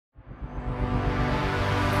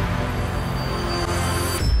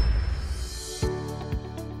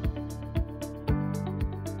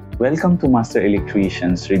Welcome to Master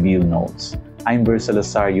Electrician's Review Notes. I'm Ber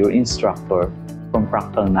Salazar, your instructor from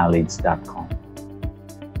practicalknowledge.com.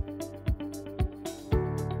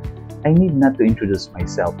 I need not to introduce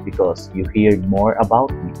myself because you heard more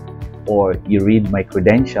about me or you read my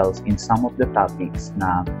credentials in some of the topics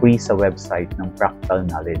na free sa website ng Practical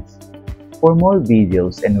Knowledge. For more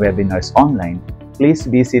videos and webinars online, please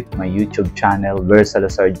visit my YouTube channel, Ber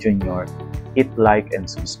Salazar Jr. Hit like and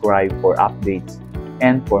subscribe for updates.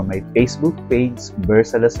 And for my Facebook page, Ber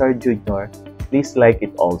Salazar Jr., please like it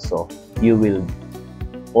also. You will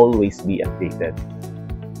always be updated.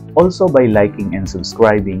 Also, by liking and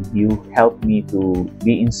subscribing, you help me to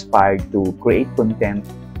be inspired to create content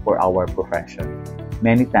for our profession.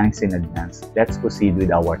 Many thanks in advance. Let's proceed with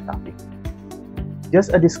our topic.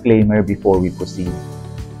 Just a disclaimer before we proceed.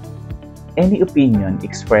 Any opinion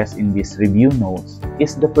expressed in these review notes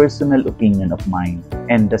is the personal opinion of mine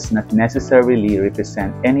and does not necessarily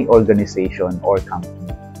represent any organization or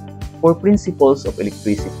company. For principles of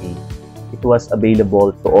electricity, it was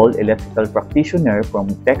available to all electrical practitioners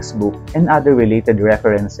from textbook and other related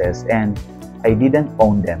references, and I didn't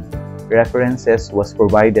own them. References was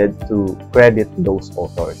provided to credit those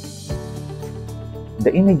authors.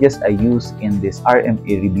 The images I use in this RMA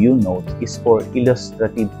review note is for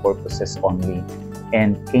illustrative purposes only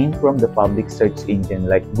and came from the public search engine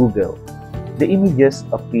like Google. The images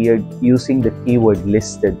appeared using the keyword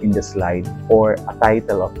listed in the slide or a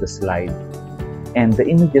title of the slide. And the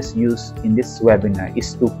images used in this webinar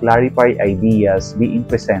is to clarify ideas being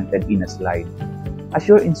presented in a slide. As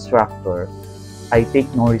your instructor, I take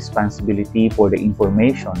no responsibility for the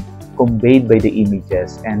information conveyed by the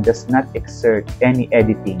images and does not exert any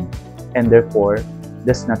editing and therefore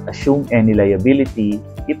does not assume any liability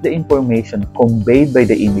if the information conveyed by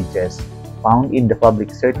the images found in the public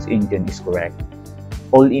search engine is correct.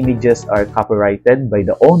 All images are copyrighted by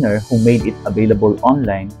the owner who made it available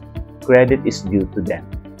online. Credit is due to them.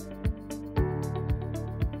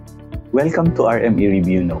 Welcome to RMA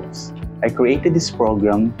Review Notes. I created this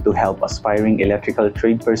program to help aspiring electrical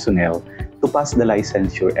trade personnel to pass the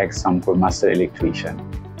licensure exam for Master Electrician.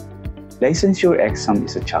 Licensure exam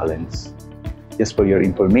is a challenge. Just for your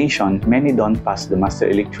information, many don't pass the Master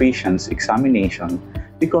Electrician's examination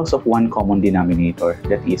because of one common denominator,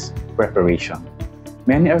 that is, preparation.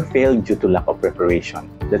 Many are failed due to lack of preparation.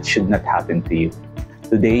 That should not happen to you.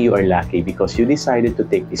 Today, you are lucky because you decided to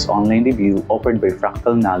take this online review offered by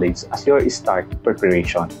Practical Knowledge as your start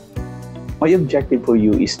preparation. My objective for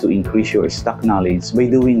you is to increase your stock knowledge by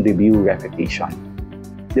doing review repetition.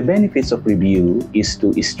 The benefits of review is to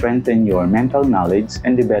strengthen your mental knowledge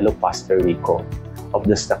and develop faster recall of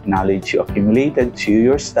the stock knowledge you accumulated through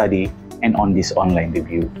your study and on this online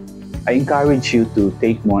review. I encourage you to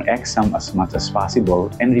take more exam as much as possible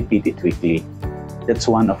and repeat it weekly. That's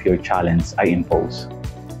one of your challenges I impose.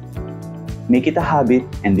 Make it a habit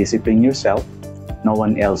and discipline yourself. No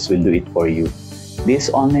one else will do it for you.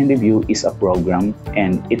 This online review is a program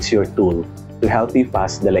and it's your tool to help you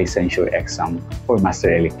pass the licensure exam for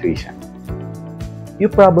Master Electrician. You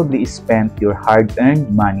probably spent your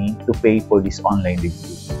hard-earned money to pay for this online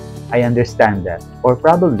review. I understand that. Or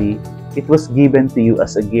probably it was given to you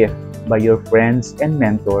as a gift by your friends and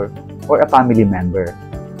mentor or a family member.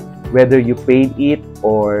 Whether you paid it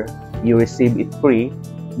or you received it free,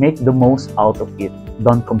 make the most out of it.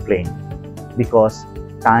 Don't complain. Because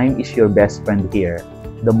time is your best friend here.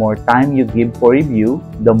 The more time you give for review,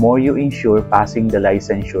 the more you ensure passing the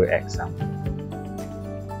licensure exam.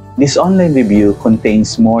 This online review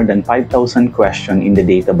contains more than 5,000 questions in the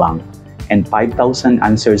data bank and 5,000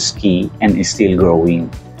 answers key and is still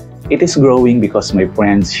growing. It is growing because my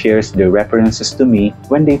friends share their references to me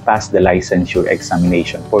when they pass the licensure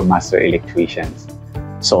examination for Master Electricians.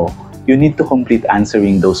 So, you need to complete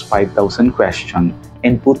answering those 5,000 questions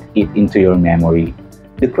and put it into your memory.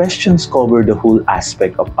 The questions cover the whole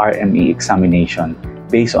aspect of RME examination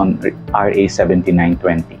based on RA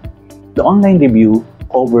 7920. The online review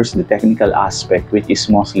covers the technical aspect, which is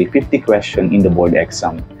mostly 50 questions in the board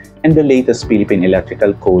exam, and the latest Philippine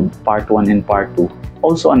Electrical Code Part 1 and Part 2,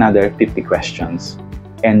 also another 50 questions.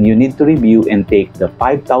 And you need to review and take the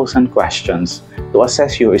 5,000 questions to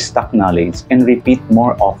assess your stock knowledge and repeat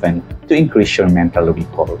more often to increase your mental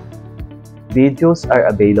recall. Videos are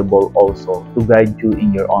available also to guide you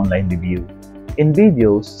in your online review. In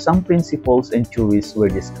videos, some principles and theories were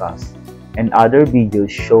discussed, and other videos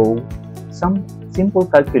show some simple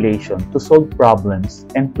calculation to solve problems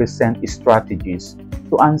and present strategies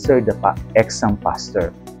to answer the exam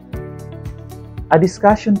faster. A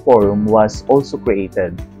discussion forum was also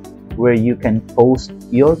created where you can post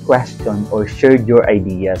your question or share your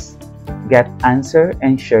ideas Get answer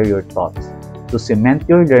and share your thoughts to cement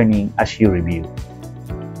your learning as you review.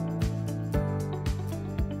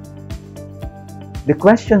 The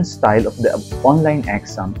question style of the online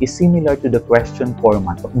exam is similar to the question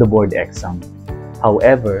format of the board exam.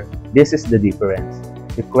 However, this is the difference.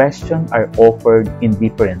 The questions are offered in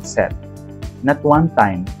different sets, not one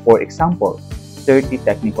time. For example, 30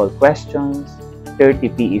 technical questions, 30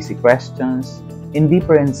 PEC questions in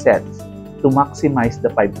different sets to maximize the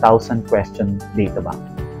 5,000 question data bank.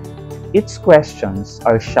 Its questions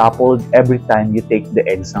are shuffled every time you take the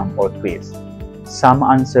exam or quiz. Some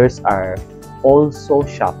answers are also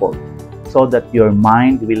shuffled so that your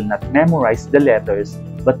mind will not memorize the letters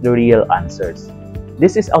but the real answers.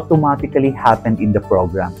 This is automatically happened in the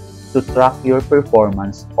program to track your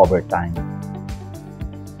performance over time.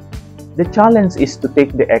 The challenge is to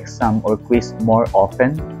take the exam or quiz more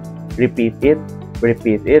often, repeat it,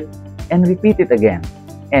 and repeat it again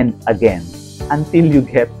and again until you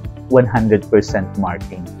get 100%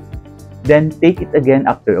 marking. Then take it again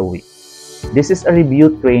after a week. This is a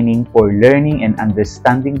review training for learning and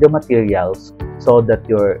understanding the materials so that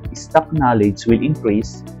your stock knowledge will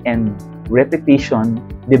increase and repetition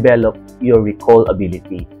develop your recall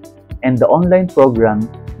ability. And the online program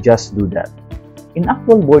just do that. In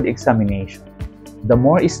actual board examination, the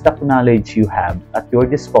more stock knowledge you have at your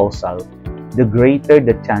disposal, the greater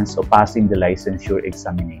the chance of passing the licensure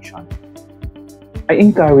examination. I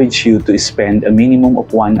encourage you to spend a minimum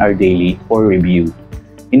of 1 hour daily for review.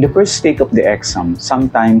 In the first take of the exam,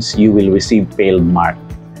 sometimes you will receive failed mark.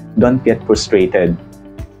 Don't get frustrated.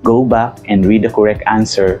 Go back and read the correct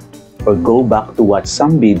answer or go back to watch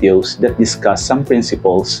some videos that discuss some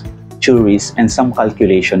principles, theories, and some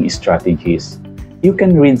calculation strategies. You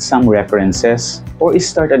can read some references or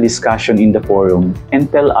start a discussion in the forum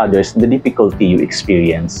and tell others the difficulty you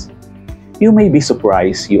experience. You may be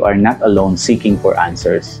surprised you are not alone seeking for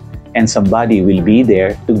answers, and somebody will be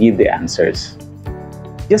there to give the answers.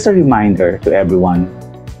 Just a reminder to everyone,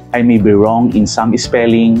 I may be wrong in some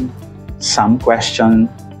spelling, some question,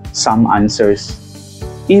 some answers.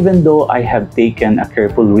 Even though I have taken a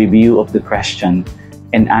careful review of the question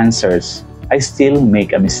and answers, I still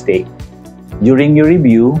make a mistake. During your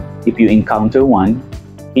review, if you encounter one,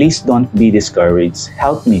 please don't be discouraged.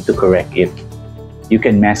 Help me to correct it. You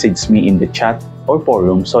can message me in the chat or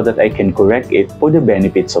forum so that I can correct it for the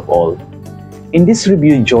benefits of all. In this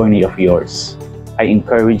review journey of yours, I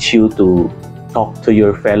encourage you to talk to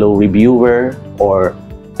your fellow reviewer or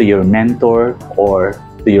to your mentor or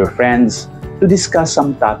to your friends to discuss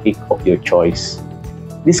some topic of your choice.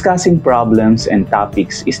 Discussing problems and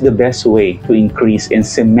topics is the best way to increase and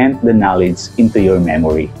cement the knowledge into your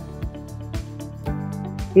memory.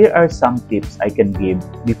 Here are some tips I can give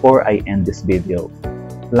before I end this video.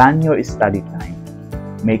 Plan your study time.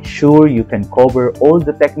 Make sure you can cover all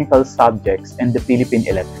the technical subjects and the Philippine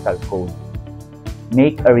Electrical Code.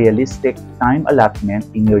 Make a realistic time allotment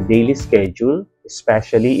in your daily schedule,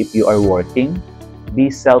 especially if you are working.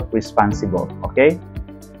 Be self-responsible, okay?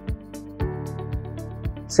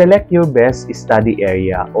 Select your best study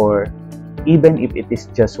area, or even if it is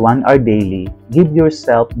just 1 hour daily, give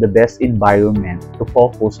yourself the best environment to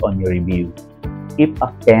focus on your review. Keep a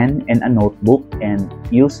pen and a notebook and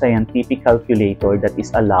use scientific calculator that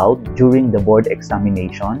is allowed during the board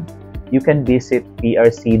examination. You can visit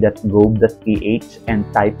prc.gov.ph and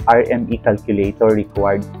type RME calculator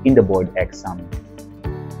required in the board exam.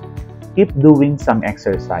 Keep doing some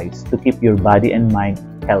exercise to keep your body and mind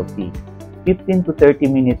healthy. 15 to 30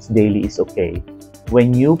 minutes daily is okay.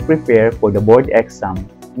 When you prepare for the board exam,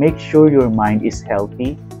 make sure your mind is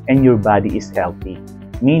healthy and your body is healthy.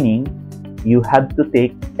 Meaning, you have to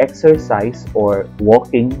take exercise or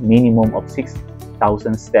walking minimum of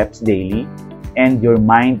 6,000 steps daily and your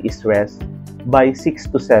mind is rest by 6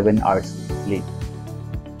 to 7 hours sleep.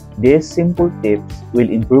 These simple tips will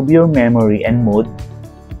improve your memory and mood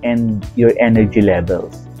and your energy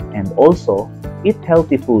levels. And also, eat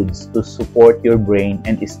healthy foods to support your brain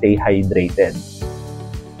and stay hydrated.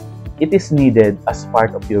 It is needed as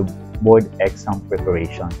part of your board exam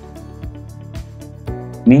preparation.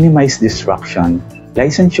 Minimize distraction.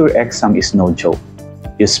 Licensure exam is no joke.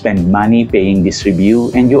 You spend money paying this review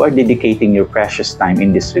and you are dedicating your precious time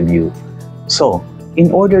in this review. So,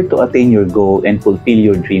 in order to attain your goal and fulfill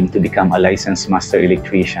your dream to become a licensed master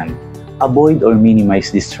electrician, avoid or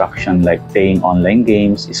minimize distraction like playing online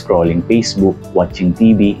games, scrolling Facebook, watching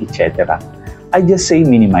TV, etc. I just say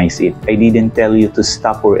minimize it. I didn't tell you to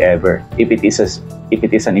stop forever. If it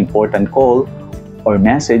is an important call or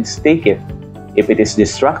message, take it. If it is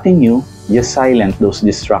distracting you, just silence those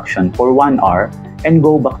distractions for 1 hour and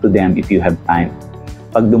go back to them if you have time.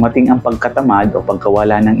 Pag dumating ang pagkatamad o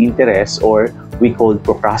pagkawala ng interes or we call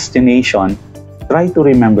procrastination, try to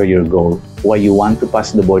remember your goal, why you want to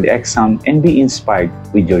pass the board exam, and be inspired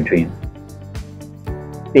with your dream.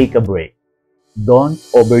 Take a break. Don't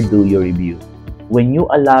overdo your review. When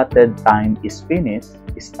your allotted time is finished,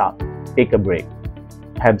 stop. Take a break.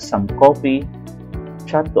 Have some coffee,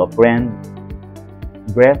 chat to a friend,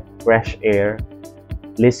 breathe fresh air,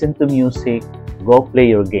 listen to music, go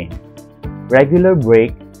play your game. Regular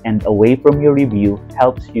break and away from your review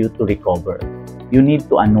helps you to recover. You need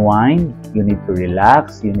to unwind, you need to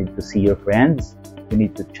relax, you need to see your friends, you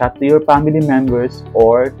need to chat to your family members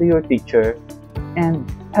or to your teacher, and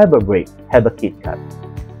have a break, have a Kit Kat.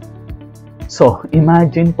 So,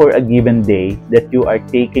 imagine for a given day that you are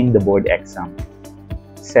taking the board exam.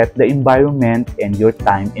 Set the environment and your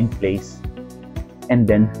time in place, and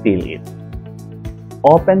then feel it.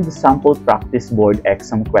 Open the sample practice board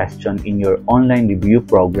exam question in your online review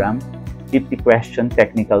program, 50 question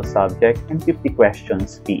technical subject and 50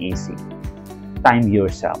 questions PEC. Time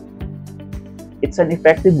yourself. It's an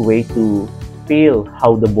effective way to feel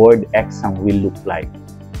how the board exam will look like.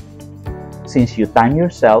 Since you time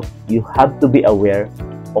yourself, you have to be aware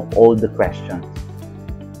of all the questions.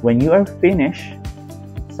 When you are finished,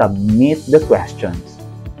 submit the questions.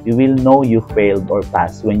 You will know you failed or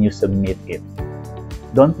passed when you submit it.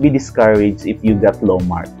 Don't be discouraged if you got low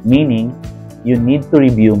mark, meaning you need to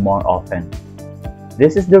review more often.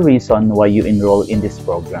 This is the reason why you enroll in this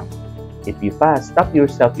program. If you pass, tap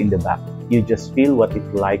yourself in the back. You just feel what it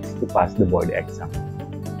likes to pass the board exam.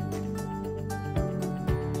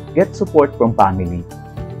 Get support from family.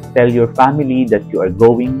 Tell your family that you are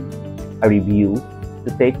going a review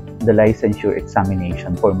to take the licensure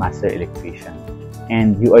examination for Master Electrician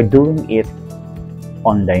and you are doing it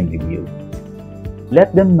online review.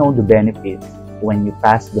 Let them know the benefits when you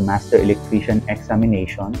pass the Master Electrician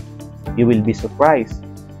examination. You will be surprised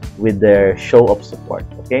with their show of support,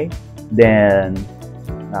 okay? Then,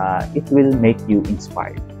 it will make you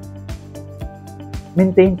inspired.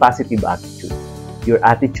 Maintain positive attitude. Your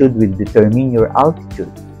attitude will determine your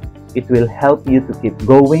altitude. It will help you to keep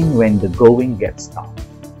going when the going gets tough.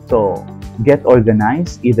 So, get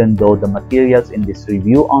organized. Even though the materials in this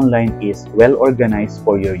review online is well organized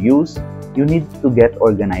for your use, you need to get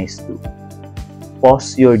organized too.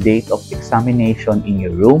 Post your date of examination in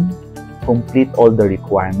your room. Complete all the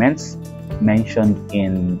requirements mentioned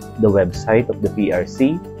in the website of the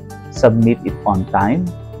PRC. Submit it on time.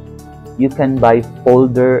 You can buy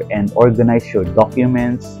folder and organize your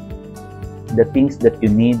documents, the things that you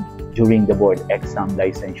need during the board exam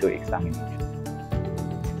licensure examination.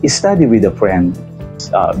 Study with a friend.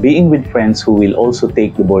 Being with friends who will also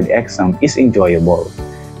take the board exam is enjoyable.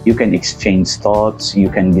 You can exchange thoughts, you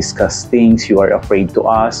can discuss things you are afraid to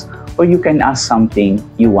ask, or you can ask something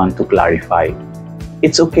you want to clarify.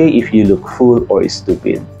 It's okay if you look fool or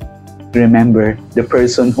stupid. Remember, the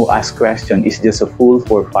person who asks question is just a fool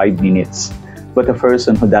for 5 minutes, but the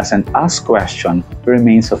person who doesn't ask question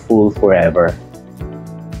remains a fool forever.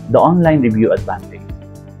 The online review advantage.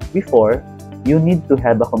 Before, you need to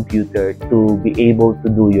have a computer to be able to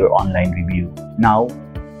do your online review. Now,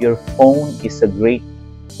 your phone is a great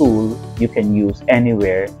tool you can use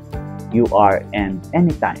anywhere you are and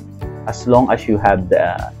anytime, as long as you have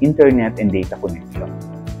the internet and data connection.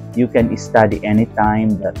 You can study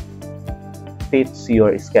anytime that fits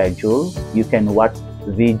your schedule. You can watch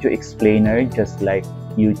video explainer just like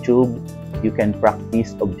YouTube. You can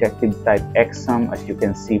practice objective type exam as you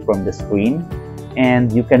can see from the screen.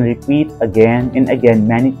 And you can repeat again and again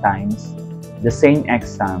many times the same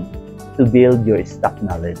exam to build your stock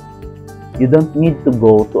knowledge. You don't need to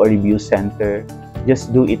go to a review center,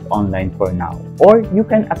 just do it online for now. Or you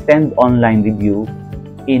can attend online review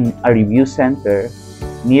in a review center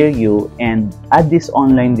near you and add this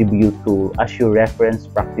online review tool as your reference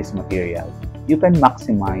practice material. You can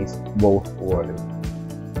maximize both worlds.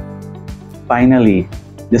 Finally,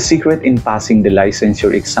 the secret in passing the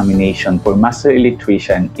licensure examination for Master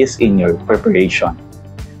Electrician is in your preparation.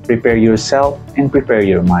 Prepare yourself and prepare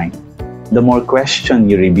your mind. The more questions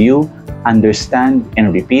you review, understand,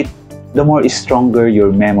 and repeat, the more stronger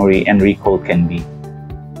your memory and recall can be.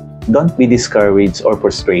 Don't be discouraged or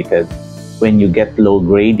frustrated. When you get low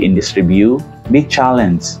grade in this review, be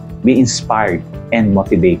challenged, be inspired, and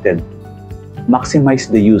motivated. Maximize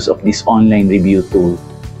the use of this online review tool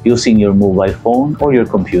using your mobile phone or your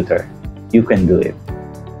computer. You can do it.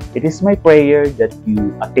 It is my prayer that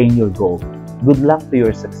you attain your goal. Good luck to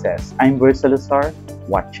your success. I'm Ver Salazar,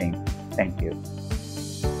 watching. Thank you.